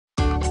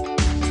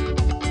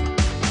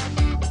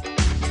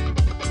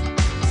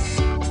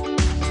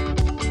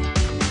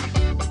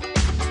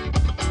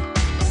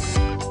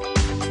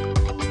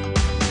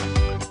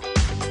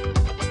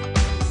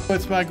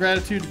It's my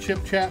gratitude to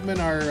Chip Chapman,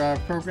 our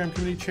program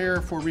committee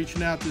chair, for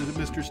reaching out to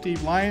Mr.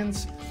 Steve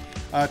Lyons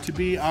to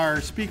be our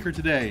speaker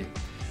today.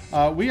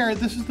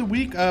 This is the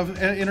week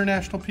of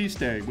International Peace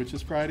Day, which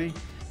is Friday,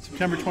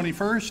 September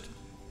 21st.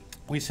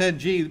 We said,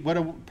 gee, what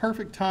a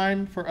perfect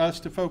time for us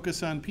to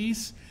focus on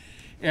peace.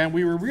 And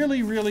we were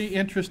really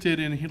interested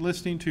in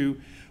listening to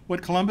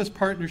what Columbus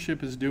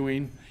Partnership is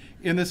doing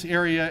in this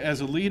area as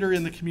a leader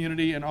in the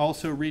community, and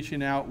also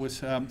reaching out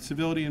with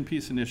Civility and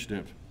Peace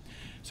Initiative.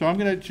 So I'm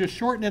going to just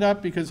shorten it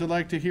up because I'd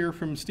like to hear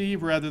from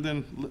Steve rather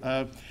than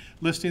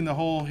listing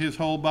his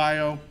whole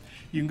bio.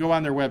 You can go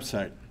on their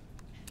website.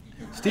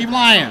 Steve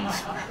Lyons.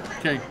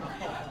 Okay.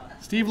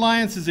 Steve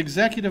Lyons is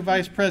Executive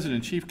Vice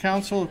President, Chief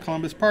Counsel of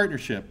Columbus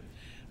Partnership,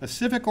 a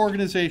civic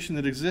organization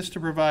that exists to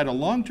provide a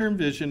long-term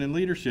vision and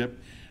leadership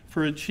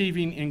for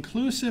achieving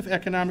inclusive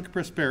economic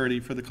prosperity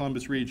for the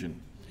Columbus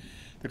region.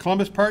 The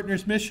Columbus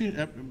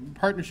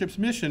Partnership's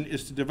mission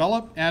is to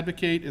develop,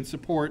 advocate, and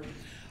support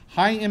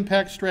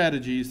high-impact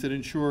strategies that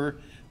ensure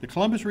the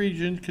Columbus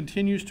region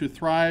continues to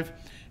thrive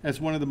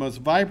as one of the most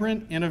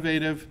vibrant,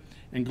 innovative,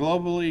 and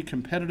globally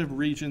competitive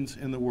regions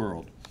in the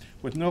world.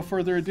 With no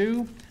further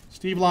ado,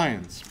 Steve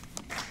Lyons.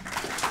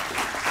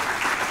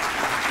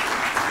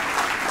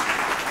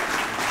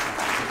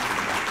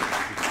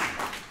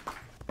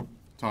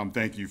 Tom,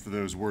 thank you for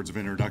those words of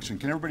introduction.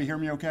 Can everybody hear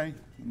me okay?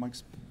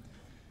 Mike's.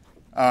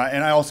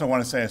 And I also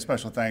want to say a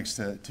special thanks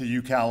to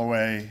you,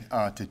 Callaway,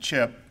 to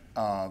Chip,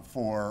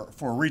 for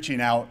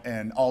reaching out,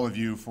 and all of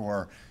you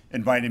for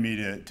inviting me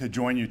to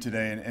join you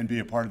today and be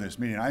a part of this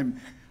meeting.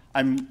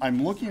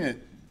 I'm looking at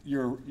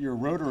your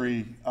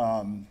Rotary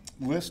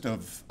list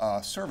of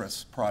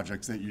service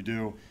projects that you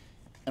do,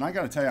 and I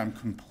got to tell you, I'm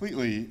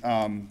completely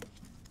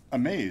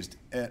amazed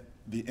at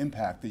the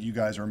impact that you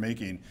guys are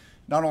making,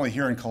 not only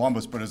here in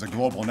Columbus, but as a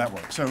global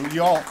network. So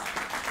you all,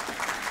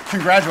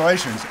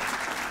 congratulations.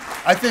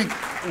 I think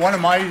one of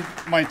my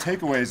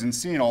takeaways in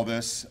seeing all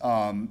this,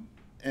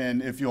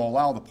 and if you'll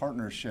allow the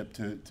partnership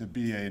to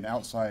be an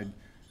outside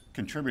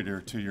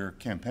contributor to your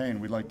campaign,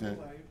 we'd like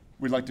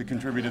to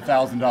contribute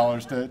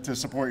 $1,000 to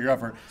support your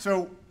effort.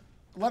 So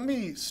let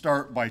me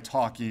start by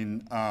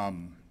talking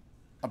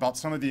about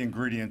some of the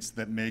ingredients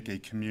that make a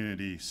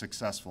community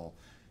successful.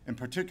 In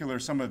particular,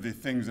 some of the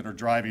things that are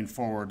driving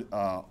forward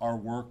our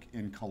work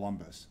in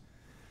Columbus.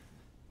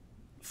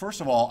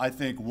 First of all, I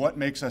think what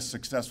makes us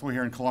successful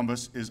here in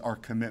Columbus is our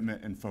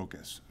commitment and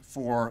focus.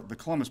 For the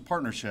Columbus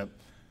Partnership,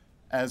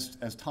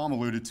 as Tom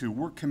alluded to,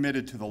 we're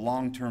committed to the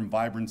long-term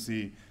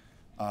vibrancy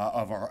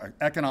of our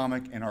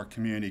economic and our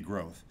community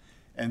growth.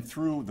 And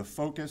through the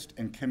focused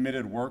and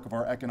committed work of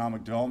our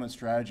economic development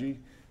strategy,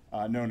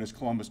 known as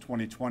Columbus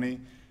 2020,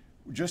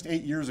 just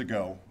 8 years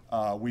ago,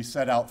 we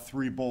set out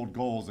 3 bold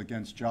goals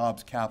against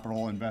jobs,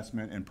 capital,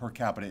 investment, and per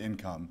capita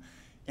income.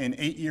 And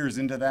 8 years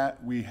into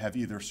that, we have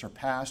either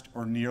surpassed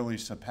or nearly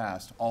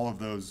surpassed all of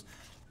those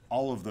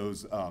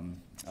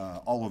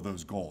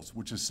goals,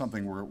 which is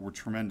something we're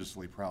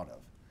tremendously proud of.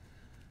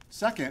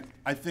 Second,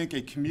 I think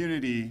a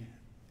community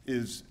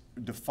is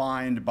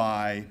defined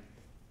by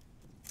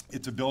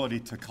its ability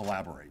to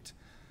collaborate.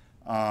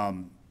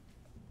 And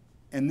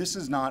this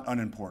is not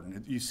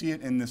unimportant. You see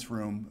it in this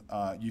room.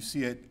 You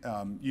see it,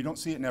 you don't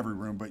see it in every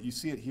room, but you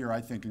see it here,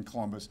 I think, in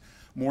Columbus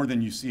more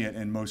than you see it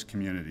in most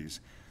communities.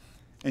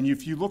 And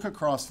if you look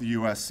across the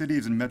U.S.,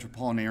 cities and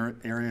metropolitan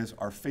areas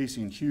are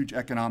facing huge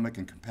economic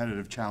and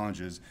competitive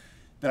challenges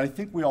that I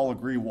think we all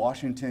agree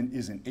Washington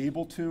isn't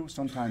able to,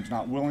 sometimes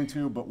not willing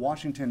to, but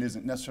Washington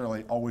isn't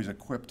necessarily always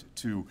equipped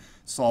to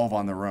solve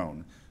on their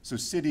own. So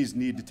cities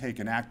need to take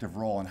an active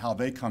role in how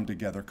they come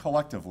together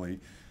collectively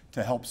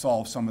to help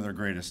solve some of their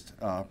greatest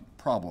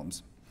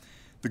problems.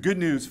 The good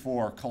news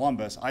for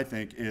Columbus, I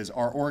think, is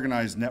our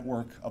organized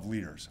network of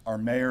leaders, our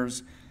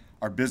mayors,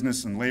 our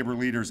business and labor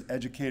leaders,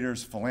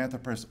 educators,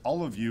 philanthropists,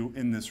 all of you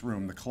in this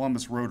room, the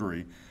Columbus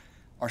Rotary,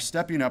 are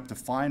stepping up to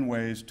find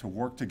ways to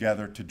work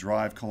together to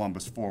drive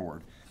Columbus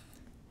forward.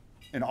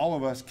 And all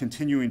of us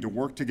continuing to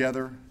work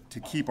together to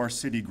keep our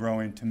city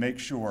growing, to make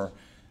sure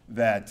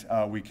that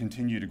we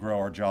continue to grow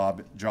our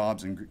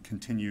jobs and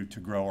continue to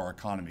grow our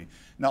economy.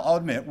 Now, I'll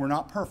admit, we're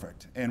not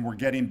perfect, and we're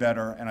getting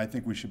better, and I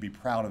think we should be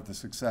proud of the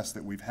success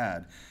that we've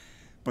had.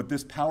 But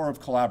this power of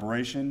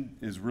collaboration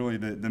is really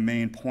the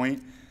main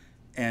point,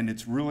 and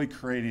it's really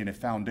creating a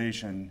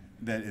foundation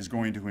that is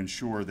going to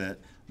ensure that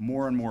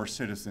more and more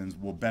citizens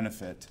will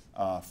benefit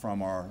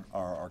from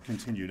our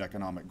continued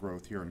economic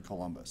growth here in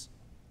Columbus.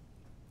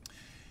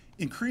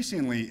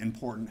 Increasingly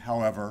important,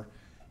 however,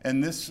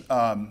 and this,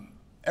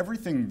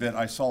 everything that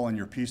I saw in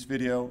your peace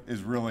video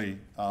is really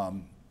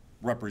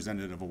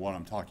representative of what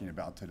I'm talking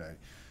about today.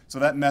 So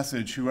that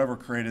message, whoever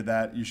created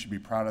that, you should be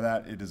proud of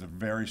that. It is a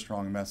very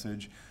strong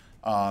message,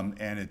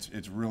 and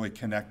it's really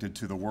connected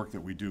to the work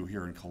that we do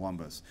here in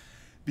Columbus.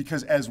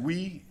 Because as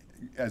we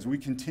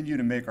continue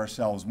to make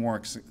ourselves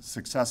more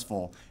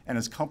successful, and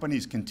as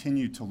companies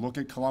continue to look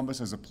at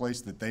Columbus as a place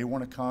that they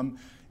want to come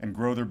and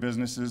grow their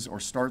businesses or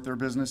start their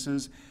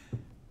businesses,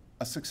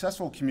 a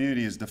successful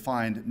community is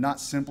defined not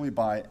simply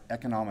by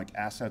economic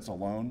assets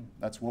alone,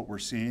 that's what we're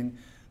seeing,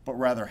 but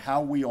rather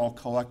how we all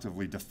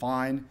collectively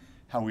define,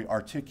 how we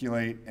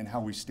articulate, and how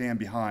we stand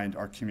behind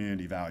our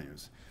community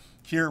values.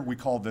 Here we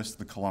call this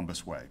the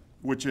Columbus Way,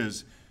 which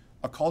is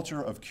a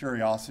culture of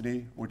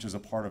curiosity, which is a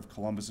part of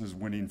Columbus's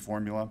winning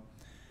formula.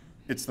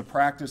 It's the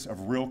practice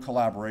of real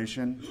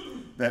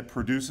collaboration that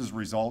produces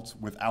results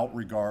without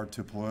regard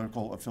to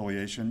political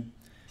affiliation.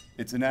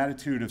 It's an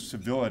attitude of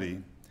civility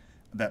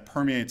that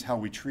permeates how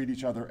we treat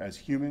each other as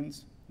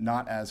humans,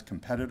 not as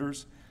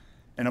competitors.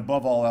 And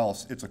above all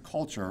else, it's a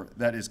culture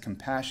that is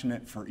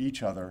compassionate for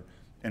each other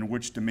and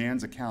which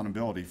demands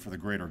accountability for the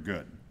greater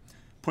good.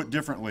 Put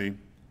differently,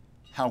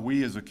 how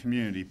we as a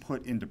community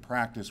put into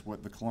practice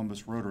what the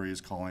Columbus Rotary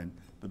is calling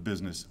the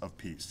business of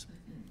peace.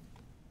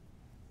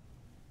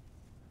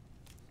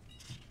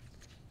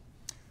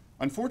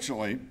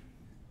 Unfortunately,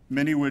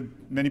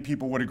 many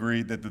people would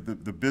agree that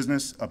the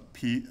business of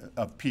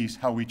peace,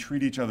 how we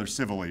treat each other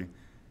civilly,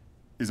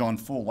 is on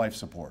full life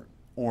support,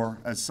 or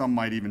as some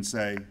might even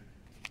say,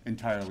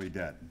 entirely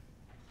dead.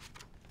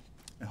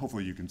 And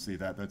hopefully you can see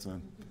that. That's a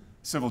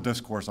civil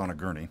discourse on a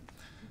gurney.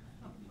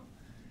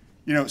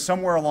 You know,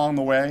 somewhere along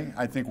the way,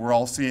 I think we're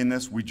all seeing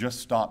this, we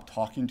just stopped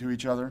talking to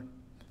each other,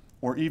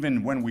 or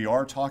even when we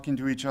are talking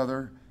to each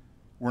other,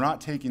 we're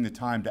not taking the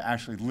time to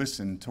actually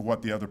listen to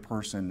what the other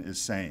person is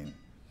saying.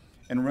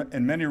 And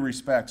in many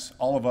respects,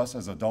 all of us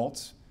as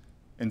adults,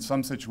 in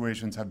some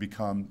situations, have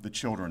become the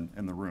children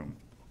in the room.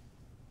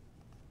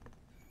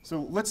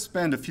 So let's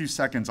spend a few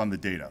seconds on the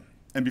data.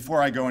 And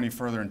before I go any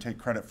further and take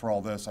credit for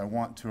all this, I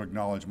want to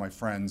acknowledge my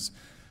friends,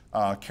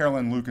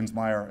 Carolyn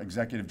Lukensmeyer,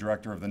 Executive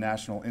Director of the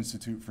National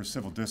Institute for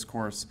Civil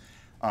Discourse,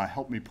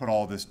 helped me put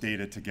all this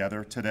data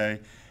together today.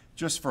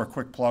 Just for a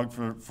quick plug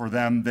for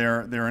them,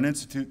 they're an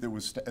institute that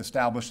was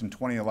established in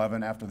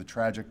 2011 after the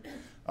tragic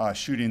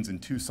shootings in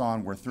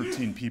Tucson, where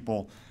 13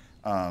 people,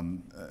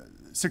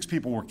 6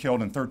 people were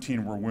killed and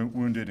 13 were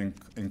wounded,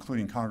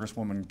 including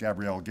Congresswoman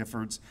Gabrielle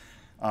Giffords.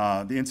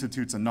 The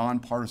Institute's a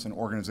nonpartisan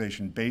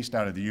organization based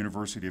out of the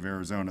University of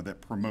Arizona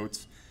that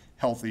promotes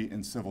healthy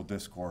and civil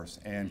discourse.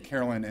 And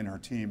Carolyn and her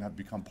team have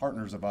become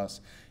partners of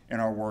us in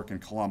our work in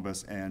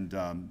Columbus, and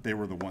they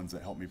were the ones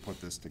that helped me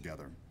put this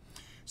together.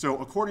 So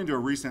according to a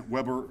recent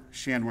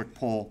Weber-Shandwick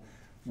poll,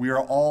 we are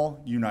all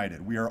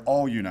united. We are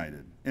all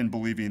united in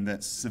believing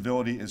that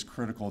civility is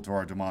critical to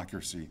our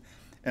democracy.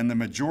 And the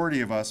majority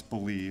of us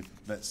believe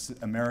that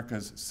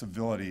America's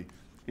civility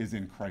is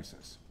in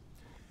crisis.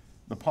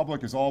 The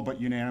public is all but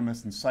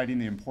unanimous in citing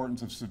the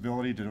importance of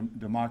civility to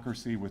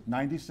democracy, with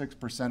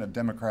 96% of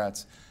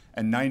Democrats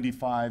and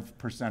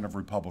 95% of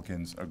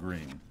Republicans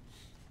agreeing.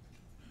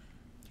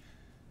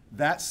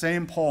 That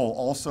same poll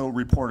also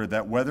reported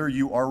that whether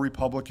you are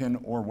Republican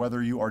or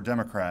whether you are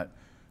Democrat,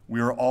 we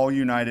are all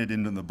united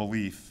in the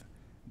belief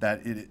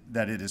that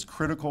it is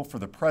critical for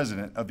the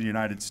President of the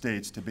United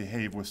States to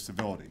behave with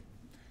civility.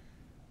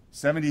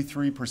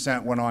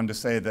 73% went on to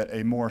say that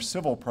a more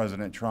civil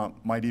President Trump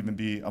might even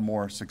be a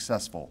more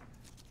successful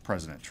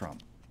President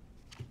Trump.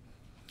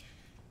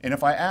 And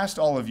if I asked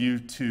all of you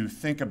to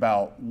think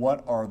about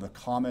what are the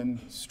common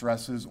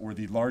stresses or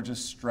the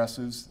largest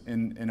stresses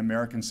in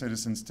American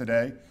citizens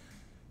today,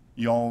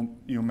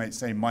 you might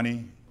say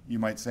money, you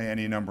might say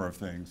any number of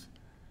things.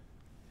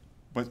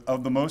 But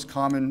of the most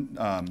common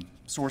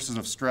sources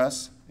of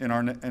stress in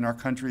our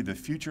country, the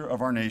future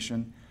of our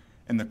nation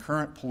and the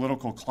current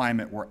political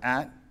climate we're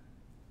at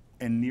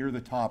and near the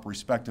top,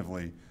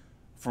 respectively,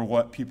 for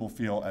what people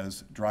feel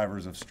as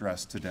drivers of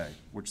stress today,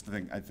 which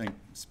I think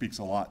speaks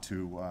a lot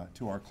to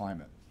our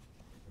climate.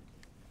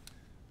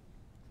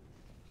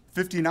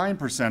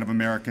 59% of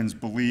Americans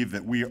believe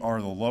that we are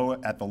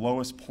at the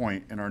lowest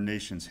point in our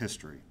nation's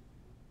history.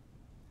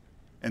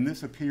 And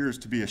this appears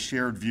to be a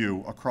shared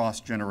view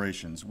across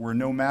generations, where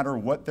no matter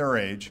what their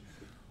age,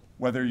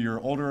 whether you're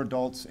older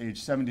adults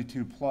age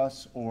 72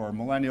 plus or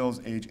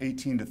millennials age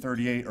 18 to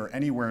 38 or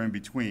anywhere in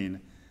between,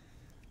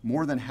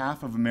 more than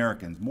half of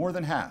Americans, more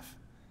than half,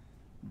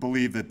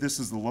 believe that this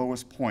is the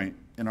lowest point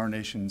in our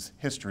nation's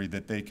history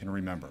that they can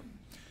remember.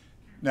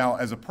 Now,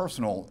 as a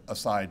personal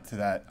aside to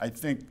that, I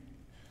think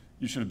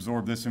you should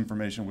absorb this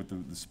information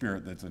with the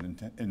spirit that's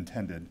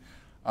intended.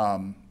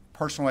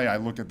 Personally, I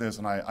look at this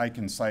and I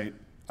can cite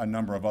a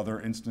number of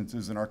other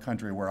instances in our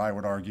country where I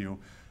would argue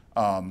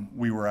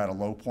we were at a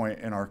low point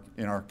in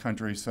our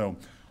country. So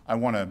I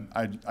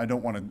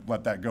don't want to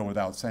let that go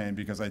without saying,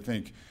 because I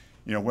think,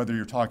 you know, whether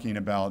you're talking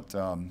about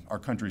our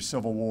country's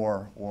civil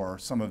war or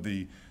some of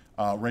the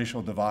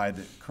racial divide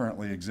that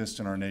currently exists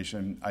in our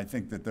nation, I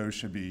think that those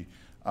should be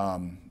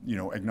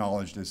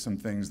acknowledged as some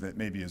things that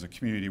maybe as a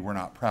community we're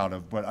not proud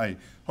of. But I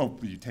hope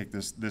that you take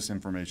this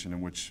information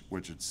in which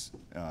it's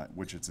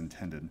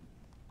intended.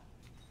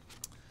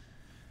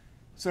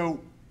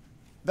 So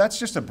that's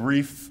just a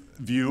brief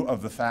view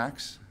of the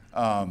facts.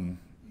 And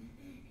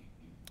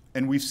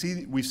we've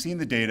seen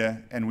the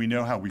data, and we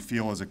know how we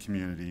feel as a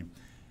community.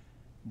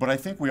 But I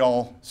think we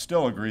all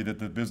still agree that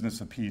the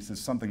business of peace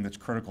is something that's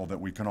critical that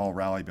we can all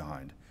rally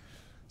behind.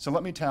 So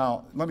let me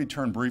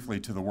turn briefly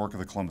to the work of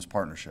the Columbus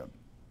Partnership.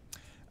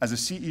 As a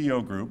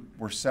CEO group,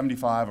 we're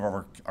 75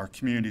 of our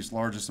community's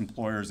largest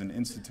employers and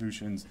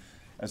institutions,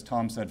 as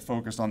Tom said,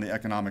 focused on the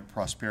economic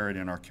prosperity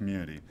in our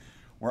community,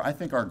 where I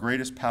think our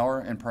greatest power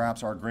and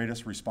perhaps our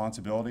greatest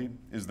responsibility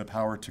is the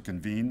power to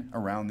convene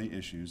around the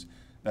issues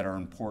that are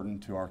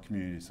important to our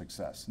community's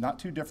success. Not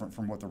too different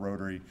from what the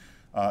Rotary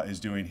is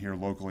doing here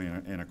locally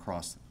and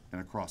across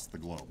the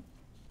globe.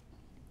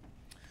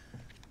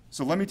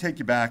 So let me take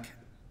you back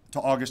to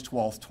August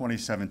 12th,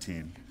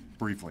 2017,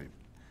 briefly.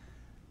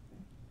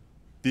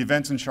 The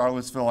events in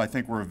Charlottesville, I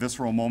think, were a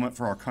visceral moment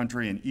for our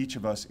country and each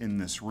of us in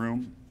this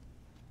room.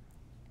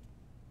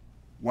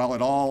 While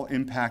it all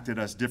impacted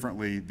us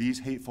differently, these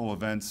hateful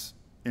events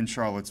in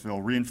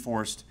Charlottesville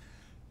reinforced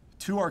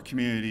to our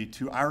community,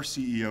 to our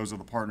CEOs of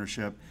the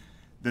partnership,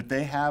 that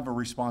they have a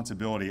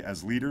responsibility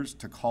as leaders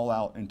to call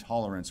out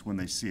intolerance when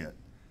they see it.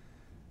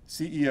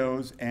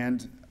 CEOs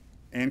and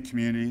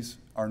communities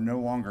are no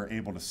longer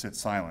able to sit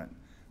silent.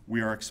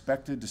 We are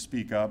expected to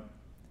speak up,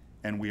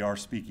 and we are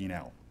speaking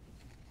out.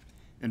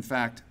 In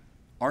fact,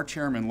 our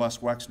chairman, Les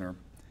Wexner,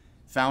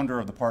 founder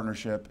of the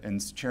partnership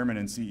and chairman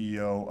and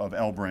CEO of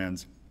L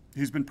Brands,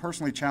 he's been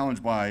personally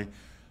challenged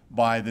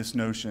by this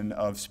notion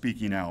of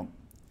speaking out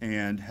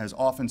and has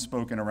often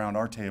spoken around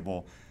our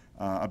table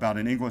about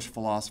an English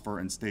philosopher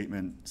and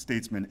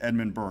statesman,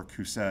 Edmund Burke,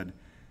 who said,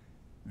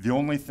 "The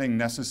only thing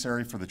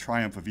necessary for the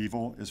triumph of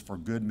evil is for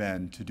good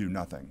men to do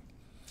nothing."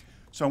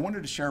 So I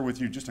wanted to share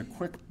with you just a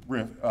quick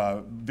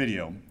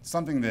video,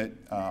 something that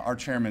our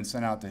chairman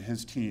sent out to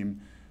his team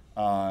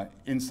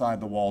inside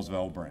the walls of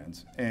L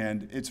Brands.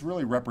 And it's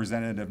really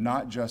representative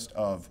not just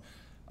of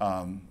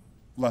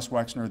Les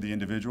Wexner, the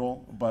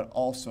individual, but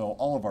also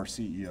all of our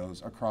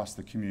CEOs across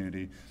the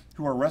community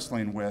who are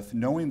wrestling with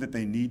knowing that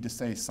they need to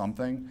say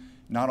something,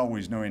 not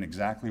always knowing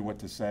exactly what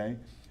to say,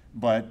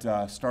 but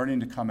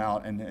starting to come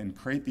out and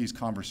create these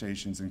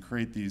conversations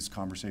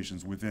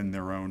within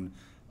their own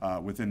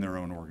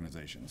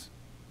organizations.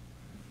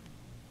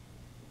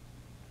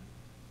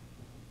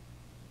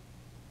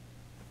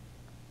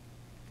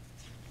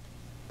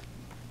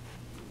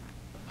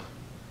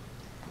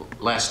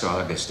 Last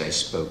August, I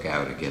spoke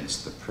out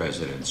against the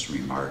president's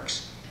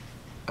remarks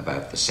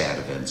about the sad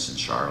events in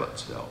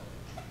Charlottesville.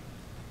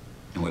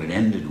 And what it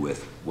ended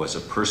with was a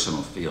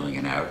personal feeling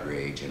and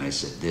outrage, and I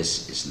said,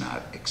 this is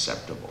not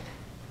acceptable.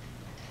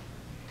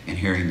 And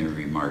hearing the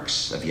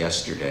remarks of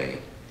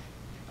yesterday,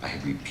 I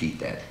repeat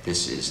that,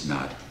 this is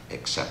not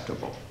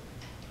acceptable.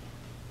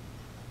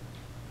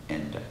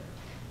 And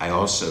I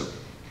also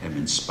am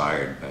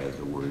inspired by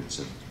the words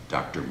of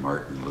Dr.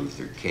 Martin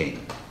Luther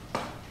King.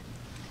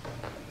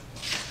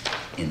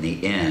 In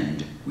the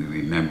end, we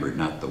remember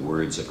not the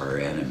words of our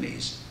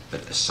enemies,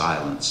 but the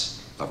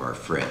silence of our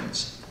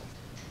friends.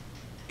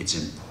 It's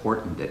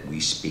important that we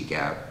speak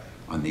out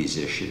on these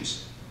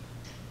issues.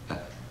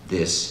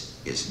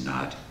 This is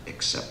not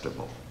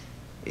acceptable.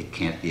 It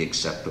can't be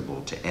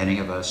acceptable to any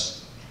of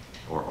us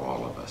or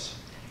all of us,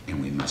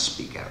 and we must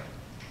speak out.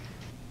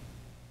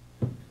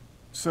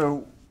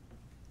 So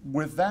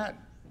with that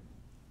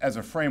as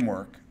a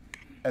framework,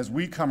 as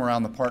we come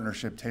around the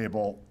partnership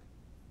table,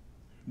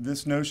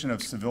 this notion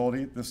of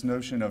civility, this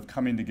notion of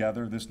coming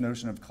together, this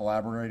notion of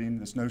collaborating,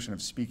 this notion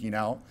of speaking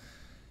out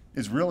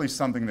is really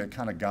something that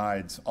kind of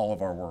guides all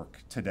of our work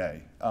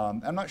today.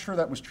 I'm not sure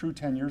that was true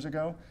 10 years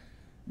ago.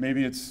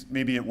 Maybe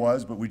it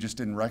was, but we just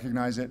didn't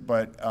recognize it.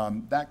 But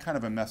that kind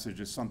of a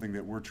message is something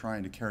that we're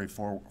trying to carry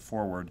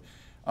forward,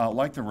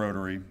 like the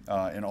Rotary,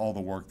 in all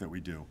the work that we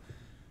do.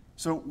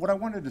 So what I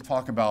wanted to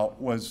talk about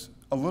was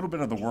a little bit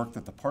of the work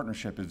that the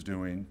partnership is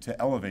doing to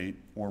elevate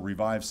or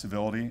revive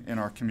civility in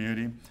our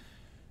community.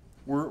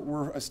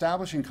 We're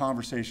establishing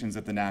conversations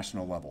at the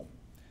national level.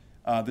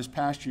 This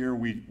past year,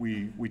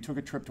 we took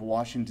a trip to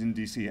Washington,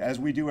 D.C., as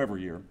we do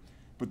every year.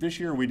 But this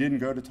year, we didn't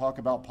go to talk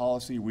about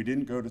policy. We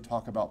didn't go to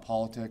talk about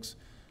politics.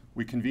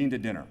 We convened a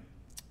dinner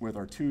with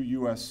our 2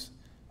 U.S.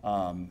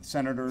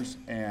 senators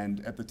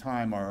and, at the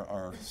time,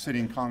 our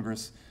sitting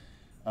Congress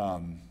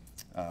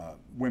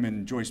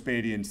women, Joyce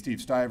Beatty and Steve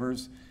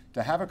Stivers,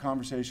 to have a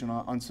conversation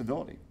on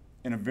civility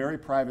in a very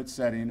private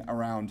setting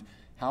around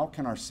how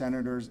can our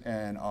senators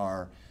and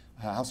our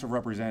House of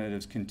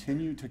Representatives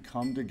continue to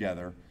come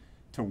together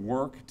to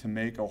work to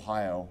make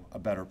Ohio a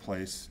better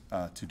place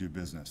to do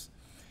business.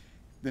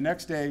 The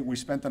next day, we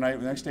spent the night,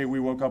 the next day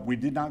we woke up, we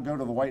did not go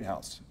to the White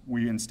House.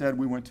 Instead,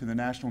 we went to the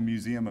National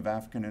Museum of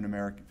African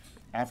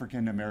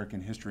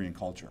American History and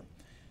Culture.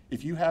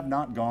 If you have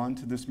not gone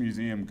to this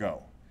museum,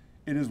 go.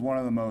 It is one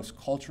of the most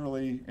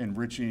culturally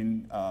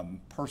enriching,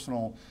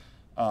 personal,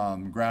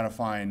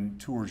 gratifying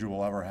tours you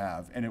will ever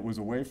have. And it was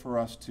a way for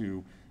us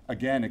to,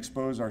 again,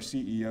 expose our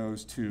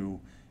CEOs to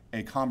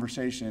a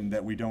conversation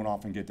that we don't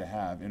often get to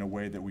have in a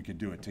way that we could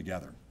do it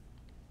together.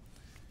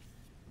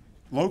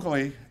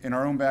 Locally, in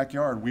our own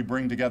backyard, we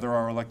bring together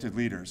our elected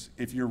leaders.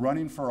 If you're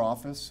running for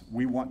office,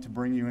 we want to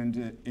bring you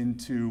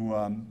into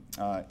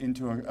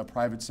a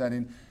private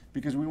setting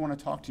because we want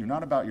to talk to you,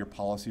 not about your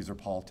policies or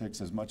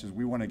politics as much as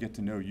we want to get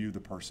to know you,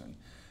 the person,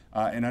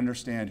 and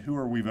understand who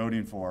are we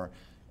voting for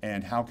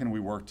and how can we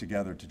work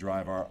together to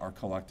drive our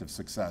collective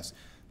success.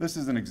 This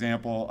is an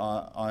example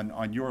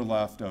on your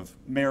left of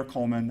Mayor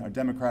Coleman, a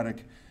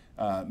Democratic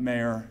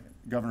mayor,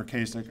 Governor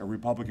Kasich, a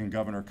Republican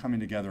governor, coming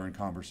together in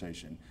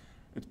conversation.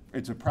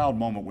 It's a proud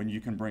moment when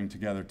you can bring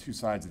together two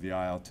sides of the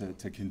aisle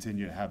to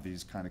continue to have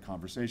these kind of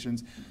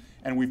conversations.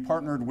 And we've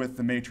partnered with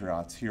the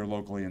Matriots here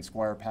locally in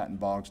Squire Patton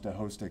Boggs to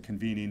host a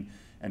convening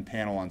and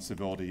panel on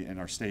civility in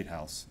our State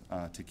House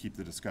to keep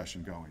the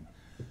discussion going.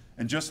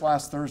 And just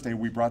last Thursday,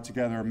 we brought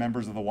together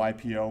members of the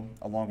YPO,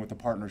 along with the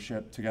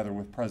partnership, together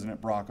with President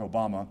Barack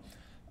Obama,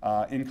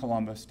 in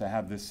Columbus to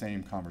have this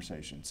same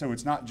conversation. So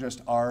it's not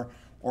just our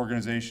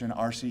organization,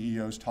 our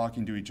CEOs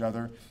talking to each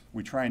other.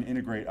 We try and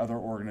integrate other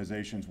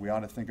organizations. We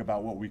ought to think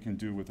about what we can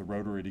do with the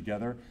Rotary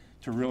together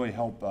to really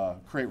help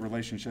create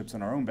relationships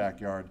in our own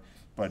backyard,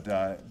 but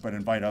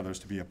invite others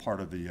to be a part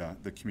of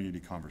the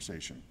community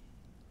conversation.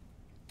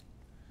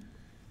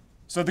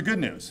 So the good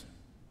news,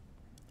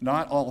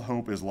 not all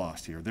hope is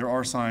lost here. There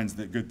are signs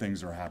that good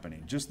things are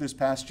happening. Just this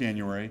past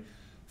January,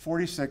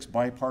 46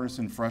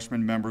 bipartisan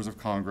freshman members of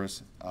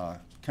Congress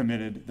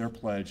committed their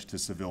pledge to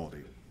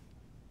civility.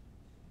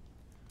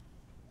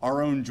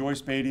 Our own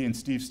Joyce Beatty and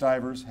Steve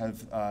Stivers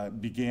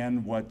have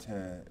began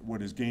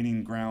what is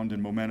gaining ground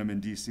and momentum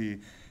in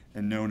DC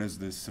and known as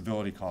the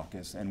Civility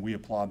Caucus, and we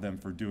applaud them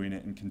for doing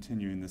it and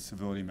continuing the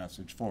civility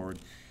message forward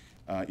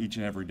each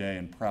and every day,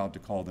 and proud to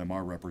call them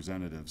our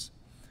representatives.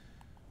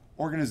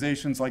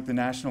 Organizations like the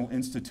National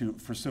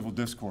Institute for Civil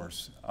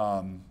Discourse,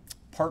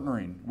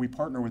 we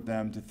partner with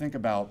them to think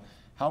about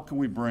how can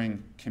we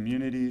bring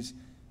communities,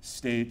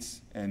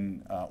 states,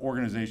 and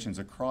organizations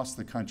across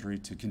the country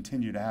to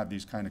continue to have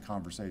these kind of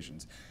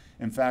conversations.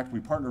 In fact, we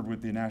partnered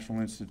with the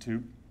National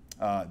Institute,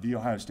 The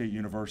Ohio State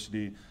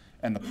University,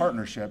 and the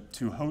partnership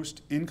to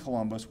host in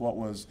Columbus what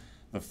was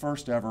the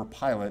first ever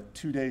pilot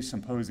two-day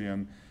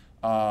symposium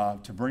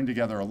to bring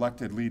together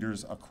elected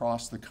leaders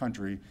across the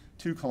country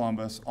to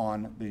Columbus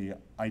on the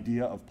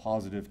idea of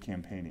positive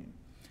campaigning.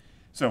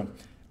 So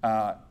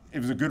it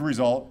was a good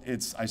result.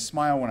 I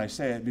smile when I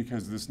say it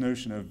because this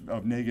notion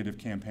of negative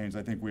campaigns,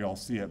 I think we all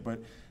see it, but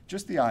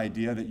just the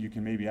idea that you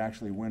can maybe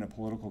actually win a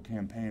political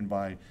campaign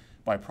by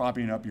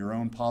propping up your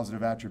own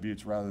positive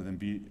attributes rather than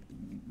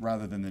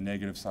the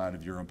negative side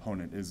of your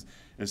opponent is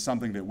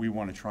something that we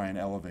want to try and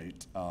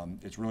elevate.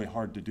 It's really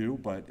hard to do,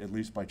 but at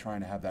least by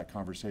trying to have that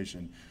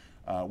conversation,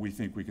 we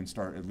think we can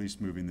start at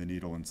least moving the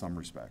needle in some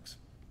respects.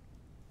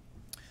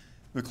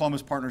 The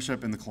Columbus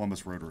Partnership and the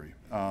Columbus Rotary.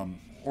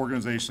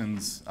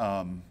 Organizations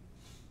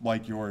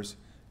like yours,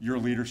 your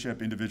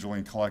leadership individually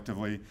and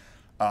collectively.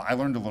 I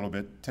learned a little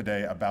bit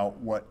today about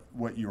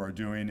what you are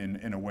doing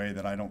in a way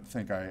that I don't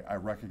think I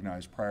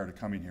recognized prior to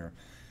coming here.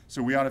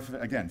 So we ought to,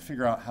 again,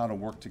 figure out how to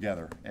work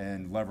together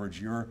and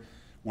leverage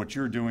what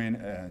you're doing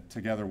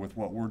together with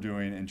what we're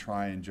doing and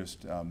try and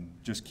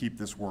just keep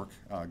this work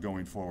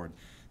going forward.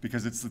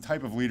 Because it's the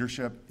type of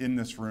leadership in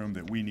this room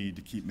that we need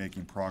to keep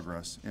making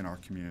progress in our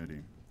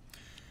community.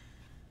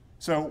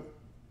 So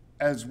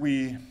as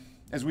we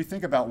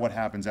think about what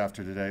happens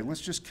after today,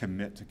 let's just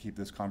commit to keep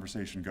this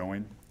conversation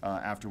going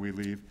after we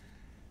leave.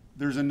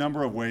 There's a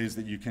number of ways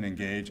that you can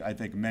engage. I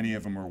think many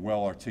of them are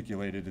well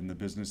articulated in the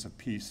Business of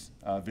Peace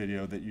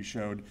video that you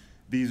showed.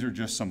 These are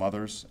just some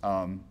others.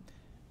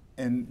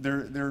 And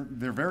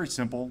they're very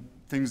simple,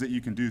 things that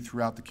you can do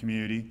throughout the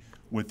community,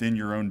 within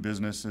your own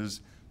businesses,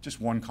 just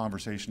one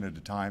conversation at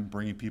a time,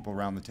 bringing people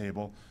around the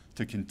table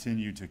to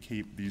continue to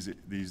keep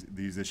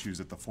these issues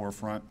at the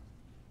forefront.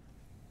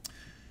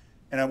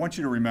 And I want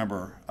you to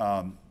remember,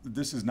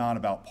 this is not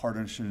about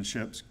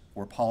partisanships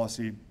or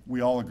policy. We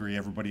all agree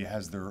everybody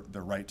has their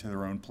right to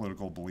their own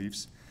political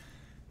beliefs.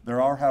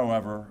 There are,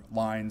 however,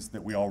 lines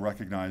that we all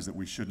recognize that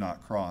we should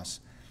not cross,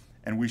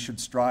 and we should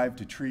strive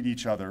to treat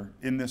each other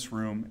in this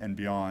room and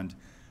beyond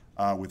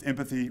with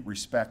empathy,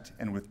 respect,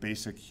 and with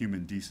basic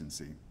human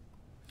decency.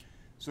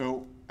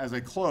 So as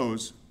I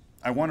close,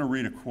 I want to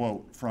read a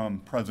quote from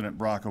President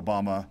Barack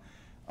Obama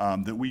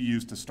that we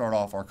used to start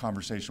off our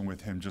conversation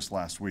with him just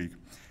last week.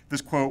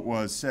 This quote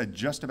was said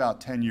just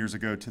about 10 years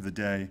ago to the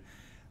day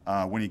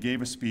when he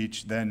gave a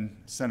speech, then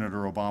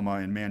Senator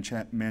Obama, in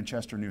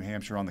Manchester, New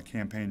Hampshire, on the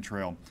campaign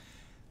trail,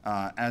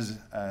 as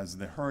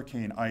the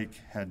Hurricane Ike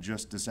had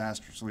just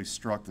disastrously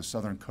struck the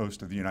southern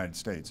coast of the United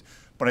States.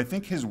 But I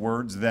think his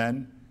words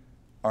then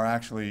are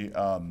actually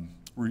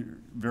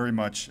very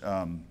much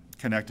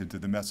connected to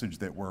the message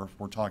that we're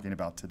talking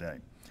about today.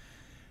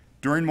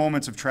 During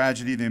moments of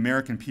tragedy, the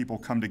American people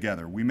come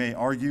together. We may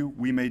argue,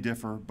 we may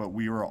differ, but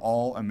we are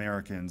all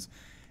Americans.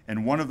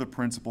 And one of the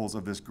principles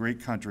of this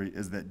great country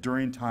is that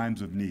during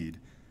times of need,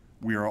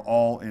 we are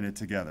all in it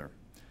together.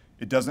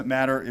 It doesn't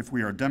matter if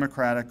we are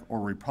Democratic or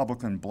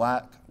Republican,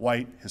 black,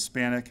 white,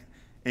 Hispanic,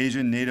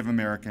 Asian, Native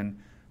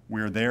American,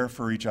 we are there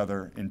for each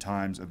other in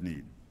times of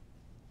need.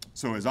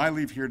 So as I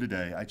leave here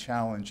today, I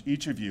challenge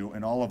each of you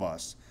and all of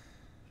us,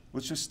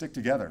 let's just stick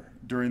together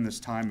during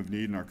this time of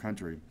need in our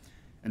country.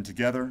 And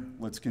together,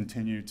 let's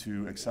continue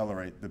to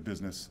accelerate the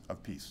business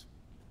of peace.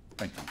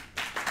 Thank you.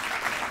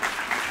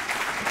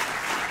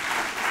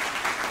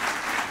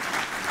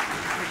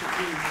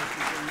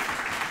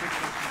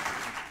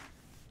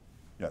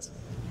 Yes.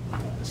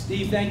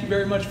 Steve, thank you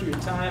very much for your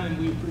time, and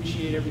we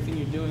appreciate everything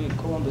you're doing in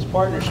Columbus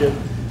Partnership.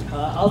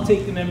 I'll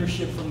take the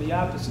membership from the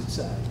opposite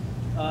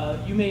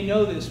side. You may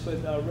know this,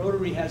 but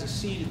Rotary has a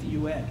seat at the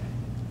UN.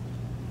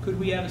 Could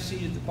we have a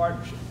seat at the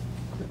partnership?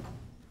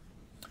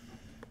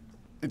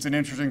 It's an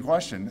interesting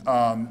question.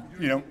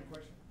 You know,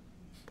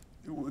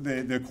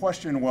 the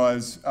question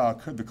was,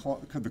 could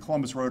the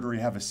Columbus Rotary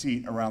have a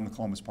seat around the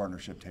Columbus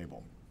Partnership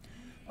table?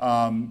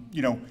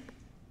 You know,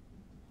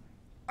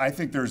 I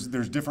think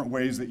there's different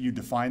ways that you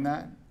define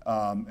that,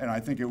 and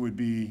I think it would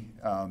be,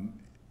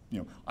 you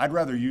know, I'd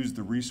rather use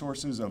the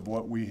resources of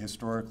what we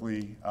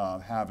historically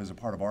have as a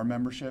part of our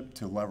membership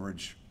to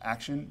leverage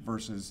action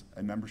versus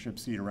a membership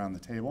seat around the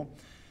table.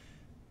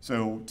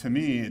 So to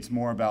me, it's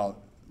more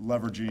about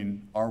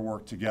leveraging our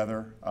work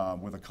together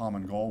with a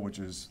common goal, which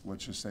is,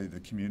 let's just say,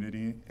 the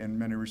community in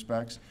many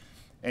respects.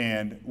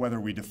 And whether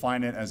we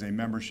define it as a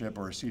membership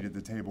or a seat at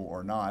the table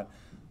or not,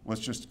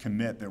 let's just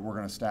commit that we're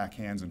going to stack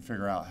hands and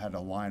figure out how to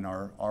align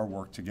our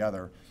work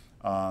together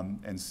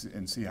and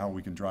see how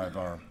we can drive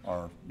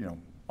our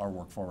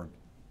work forward.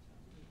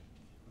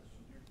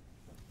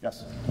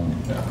 Yes?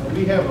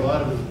 We have a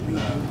lot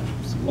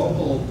of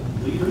local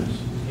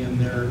leaders in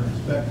their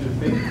respective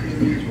faith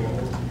communities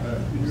or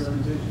community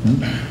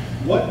organizations.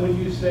 What would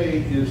you say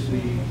is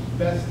the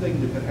best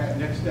thing that could happen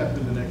next step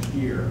in the next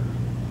year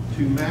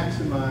to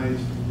maximize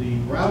the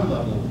ground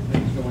level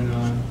things going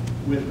on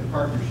with the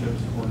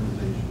partnerships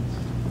organizations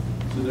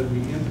so that we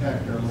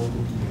impact our local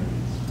communities?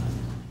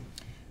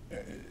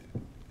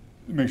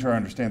 Make sure I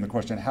understand the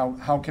question.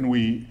 How can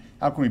we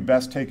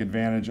best take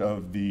advantage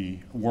of the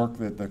work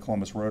that the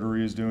Columbus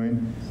Rotary is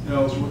doing?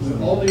 No,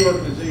 with all the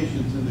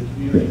organizations in the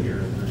community here,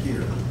 they're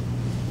here.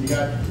 You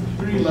got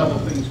community level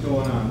things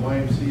going on,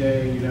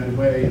 YMCA, United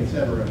Way, et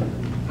cetera.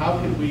 How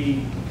can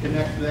we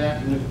connect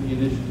that with the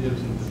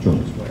initiatives of the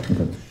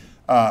Children's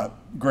Way?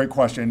 Great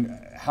question.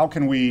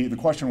 The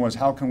question was,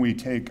 how can we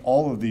take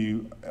all of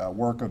the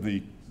work of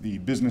the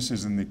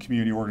businesses and the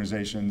community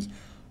organizations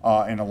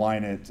and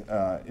align it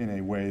in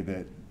a way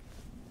that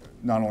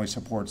not only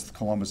supports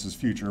Columbus's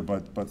future,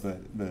 but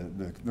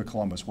the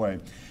Columbus Way?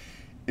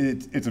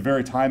 It's a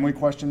very timely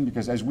question,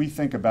 because as we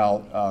think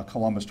about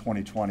Columbus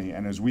 2020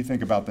 and as we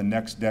think about the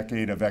next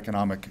decade of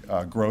economic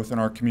growth in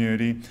our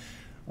community,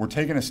 we're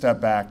taking a step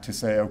back to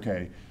say,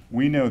 okay,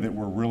 we know that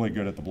we're really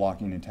good at the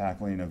blocking and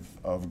tackling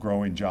of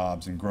growing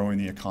jobs and growing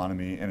the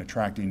economy and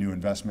attracting new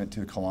investment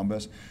to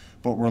Columbus,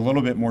 but we're a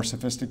little bit more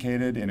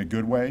sophisticated in a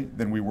good way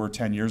than we were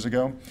 10 years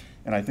ago.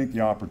 And I think the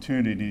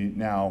opportunity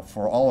now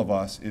for all of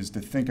us is to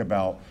think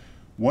about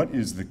what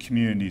is the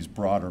community's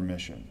broader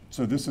mission.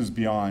 So this is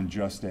beyond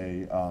just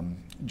a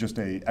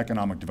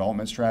economic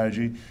development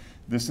strategy.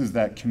 This is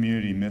that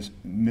community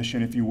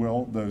mission, if you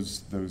will,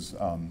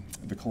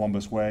 the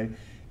Columbus Way,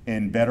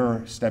 and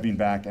better stepping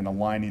back and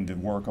aligning the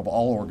work of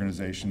all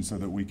organizations so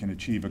that we can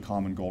achieve a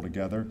common goal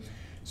together.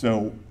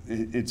 So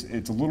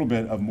it's a little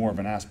bit of more of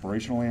an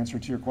aspirational answer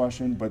to your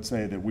question, but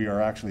say that we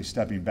are actually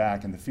stepping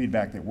back, and the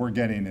feedback that we're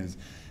getting is,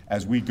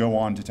 as we go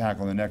on to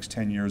tackle the next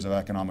 10 years of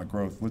economic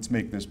growth, let's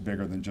make this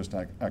bigger than just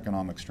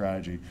economic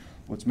strategy.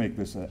 Let's make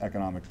this an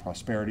economic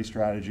prosperity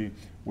strategy,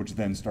 which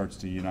then starts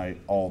to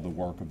unite all the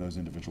work of those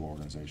individual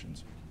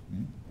organizations.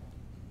 Mm-hmm.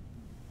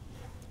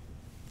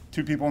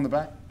 Two people in the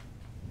back.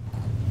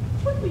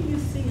 What do you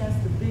see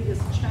as the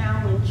biggest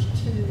challenge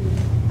to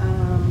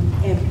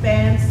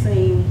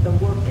advancing the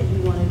work that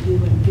you want to do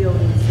in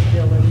building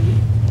civility?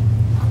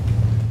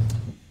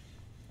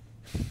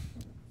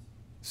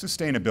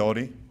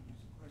 Sustainability.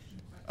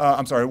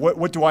 I'm sorry,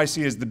 what do I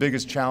see as the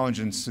biggest challenge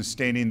in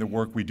sustaining the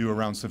work we do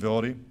around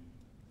civility?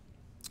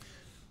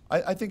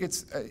 I think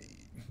it's,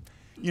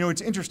 you know,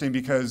 it's interesting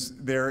because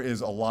there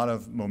is a lot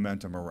of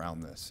momentum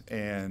around this.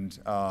 And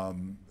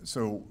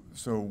so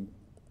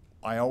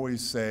I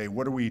always say,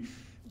 when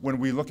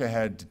we look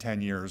ahead to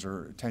 10 years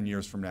or 10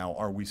 years from now,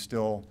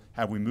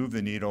 have we moved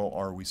the needle,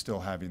 or are we still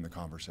having the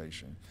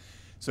conversation?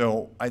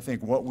 So I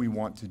think what we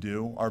want to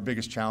do, our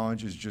biggest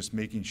challenge is just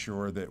making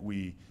sure that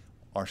we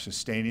are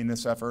sustaining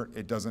this effort.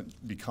 It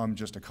doesn't become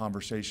just a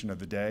conversation of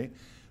the day,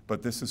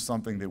 but this is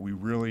something that we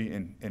really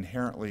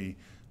inherently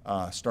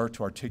start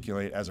to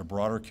articulate as a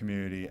broader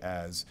community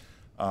as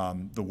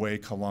the way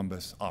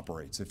Columbus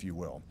operates, if you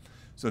will.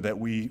 So that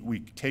we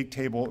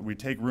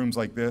take rooms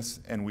like this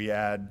and we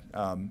add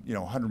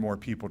 100 more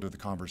people to the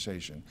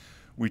conversation.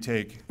 We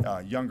take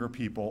younger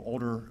people,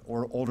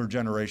 older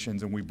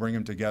generations, and we bring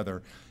them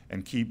together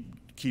and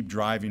keep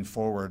driving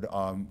forward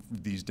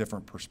these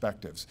different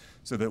perspectives,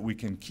 so that we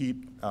can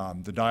keep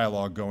the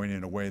dialogue going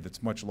in a way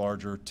that's much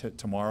larger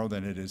tomorrow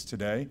than it is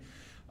today.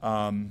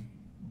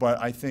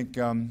 But I think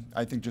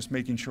just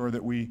making sure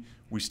that we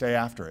stay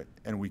after it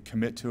and we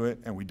commit to it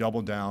and we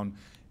double down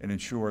and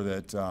ensure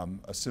that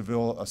a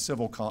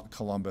civil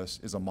Columbus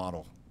is a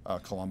model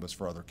Columbus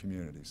for other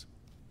communities.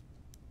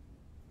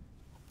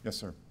 Yes,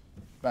 sir.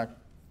 Back.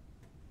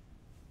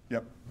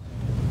 Yep.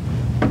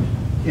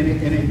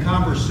 In a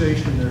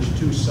conversation, there's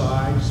two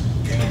sides,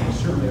 and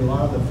certainly a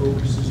lot of the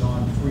focus is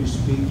on free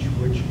speech,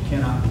 which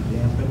cannot be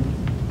dampened.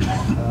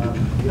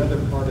 The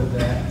other part of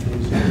that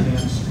is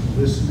enhanced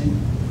listening,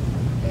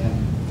 and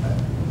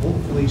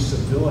hopefully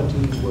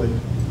civility would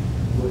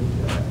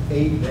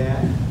aid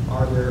that.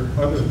 Are there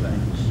other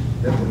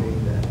things that would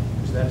aid that?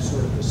 Is that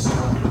sort of the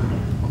sound?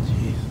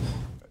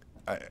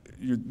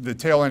 The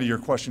tail end of your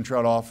question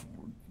trailed off.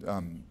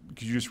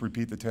 Could you just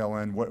repeat the tail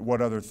end?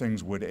 What other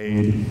things would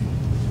aid?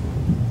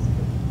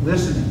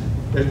 Listening.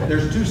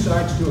 There's two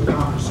sides to a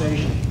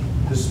conversation,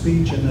 the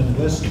speech and then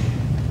listening.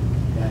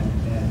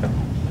 And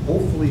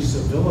hopefully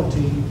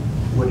civility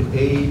would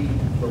aid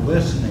the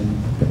listening.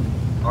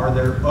 Are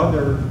there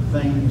other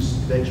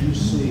things that you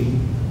see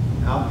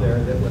out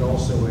there that would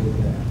also aid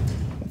that?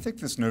 I think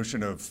this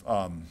notion of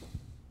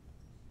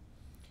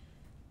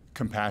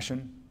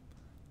compassion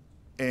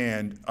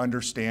and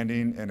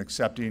understanding and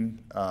accepting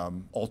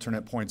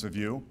alternate points of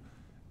view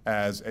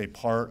as a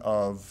part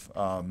of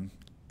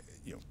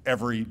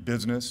every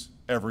business,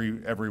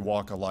 every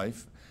walk of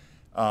life.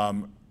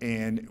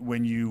 And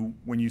when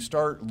you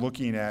start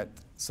looking at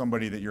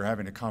somebody that you're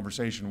having a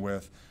conversation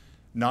with,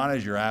 not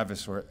as your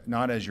adversary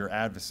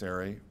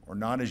or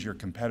not as your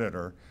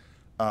competitor,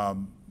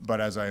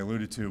 but as I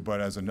alluded to,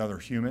 but as another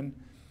human,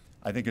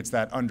 I think it's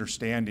that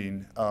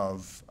understanding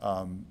of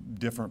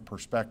different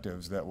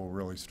perspectives that will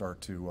really start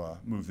to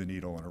move the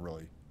needle in a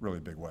really, really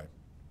big way.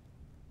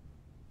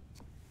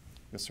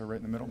 Yes, sir, right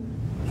in the middle.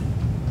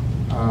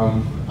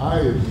 I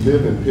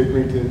live in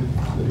Pickerington.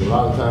 A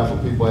lot of times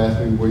when people ask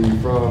me where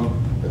you're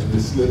from, it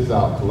just slips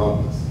out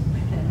Columbus.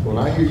 So when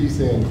I hear you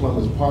saying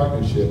Columbus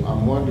Partnership,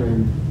 I'm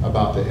wondering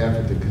about the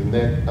effort to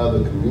connect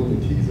other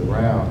communities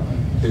around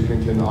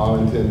Pickerington,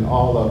 Arlington,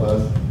 all of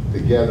us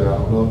together. I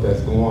don't know if that's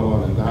going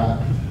on or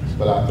not,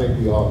 but I think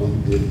we all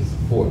need to be able to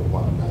support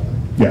one another.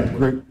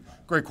 Yeah,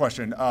 great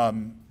question.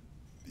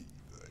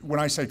 When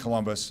I say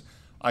Columbus,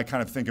 I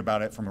kind of think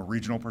about it from a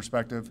regional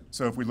perspective.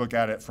 So if we look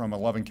at it from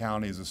 11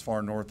 counties as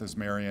far north as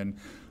Marion,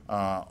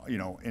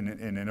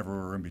 and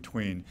everywhere in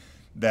between,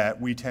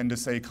 that we tend to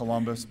say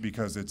Columbus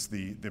because it's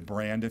the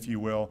brand, if you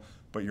will,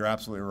 but you're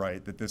absolutely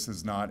right that this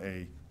is not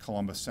a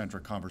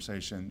Columbus-centric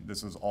conversation.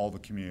 This is all the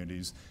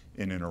communities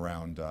in and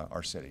around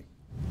our city.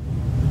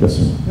 Yes,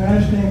 sir. Did I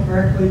understand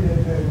correctly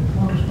that the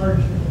Columbus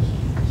Partnership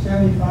is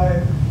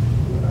 75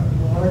 of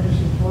the largest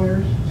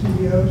employers,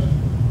 CEOs?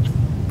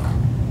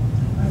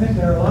 I think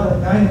there are a lot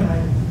of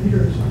dynamite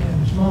leaders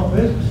in small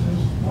businesses.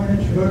 Why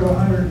don't you go to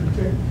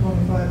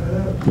 125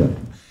 of those? Yeah.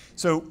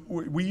 So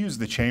we use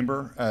the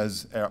Chamber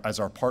as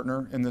our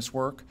partner in this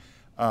work,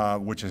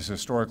 which has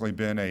historically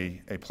been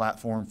a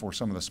platform for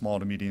some of the small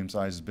to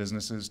medium-sized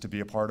businesses to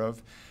be a part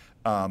of.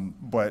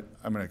 But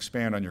I'm going to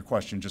expand on your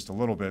question just a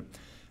little bit.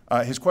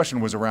 His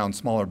question was around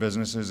smaller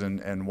businesses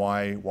and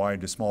why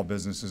do small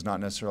businesses not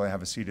necessarily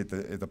have a seat at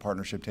the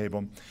partnership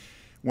table.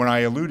 When I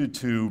alluded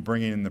to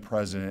bringing in the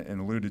president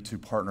and alluded to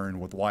partnering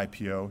with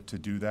YPO to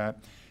do that,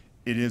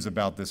 it is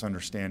about this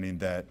understanding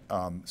that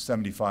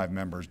 75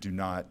 members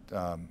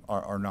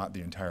are not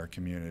the entire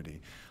community.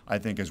 I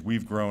think as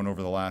we've grown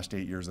over the last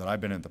 8 years that I've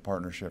been at the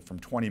partnership from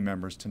 20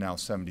 members to now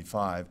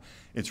 75,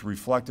 it's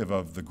reflective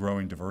of the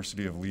growing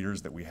diversity of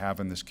leaders that we have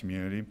in this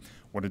community.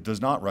 What it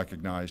does not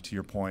recognize, to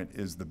your point,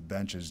 is the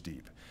bench is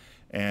deep.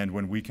 And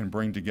when we can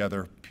bring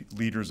together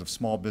leaders of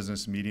small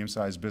business,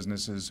 medium-sized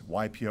businesses,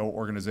 YPO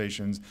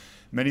organizations,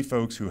 many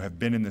folks who have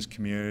been in this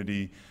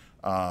community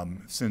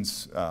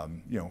since,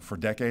 for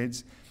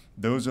decades,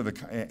 those are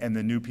and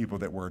the new people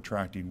that we're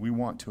attracting. We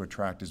want to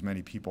attract as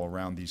many people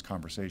around these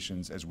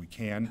conversations as we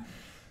can.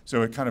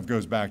 So it kind of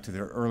goes back to the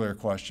earlier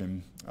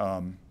question.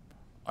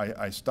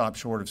 I stopped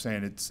short of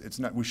saying it's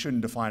not. We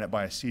shouldn't define it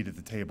by a seat at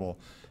the table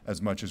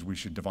as much as we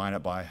should define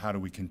it by how do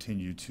we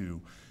continue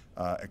to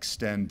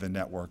extend the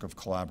network of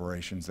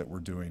collaborations that we're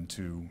doing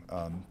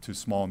to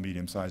small and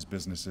medium-sized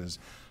businesses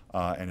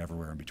and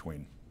everywhere in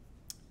between.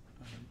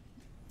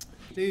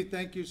 Steve,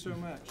 thank you so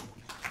much.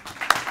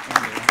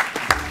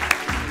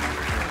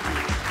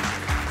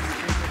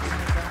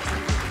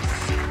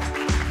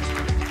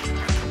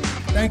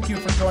 Thank you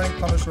for joining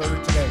Columbus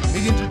Rotary today.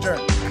 Meeting's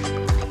adjourned.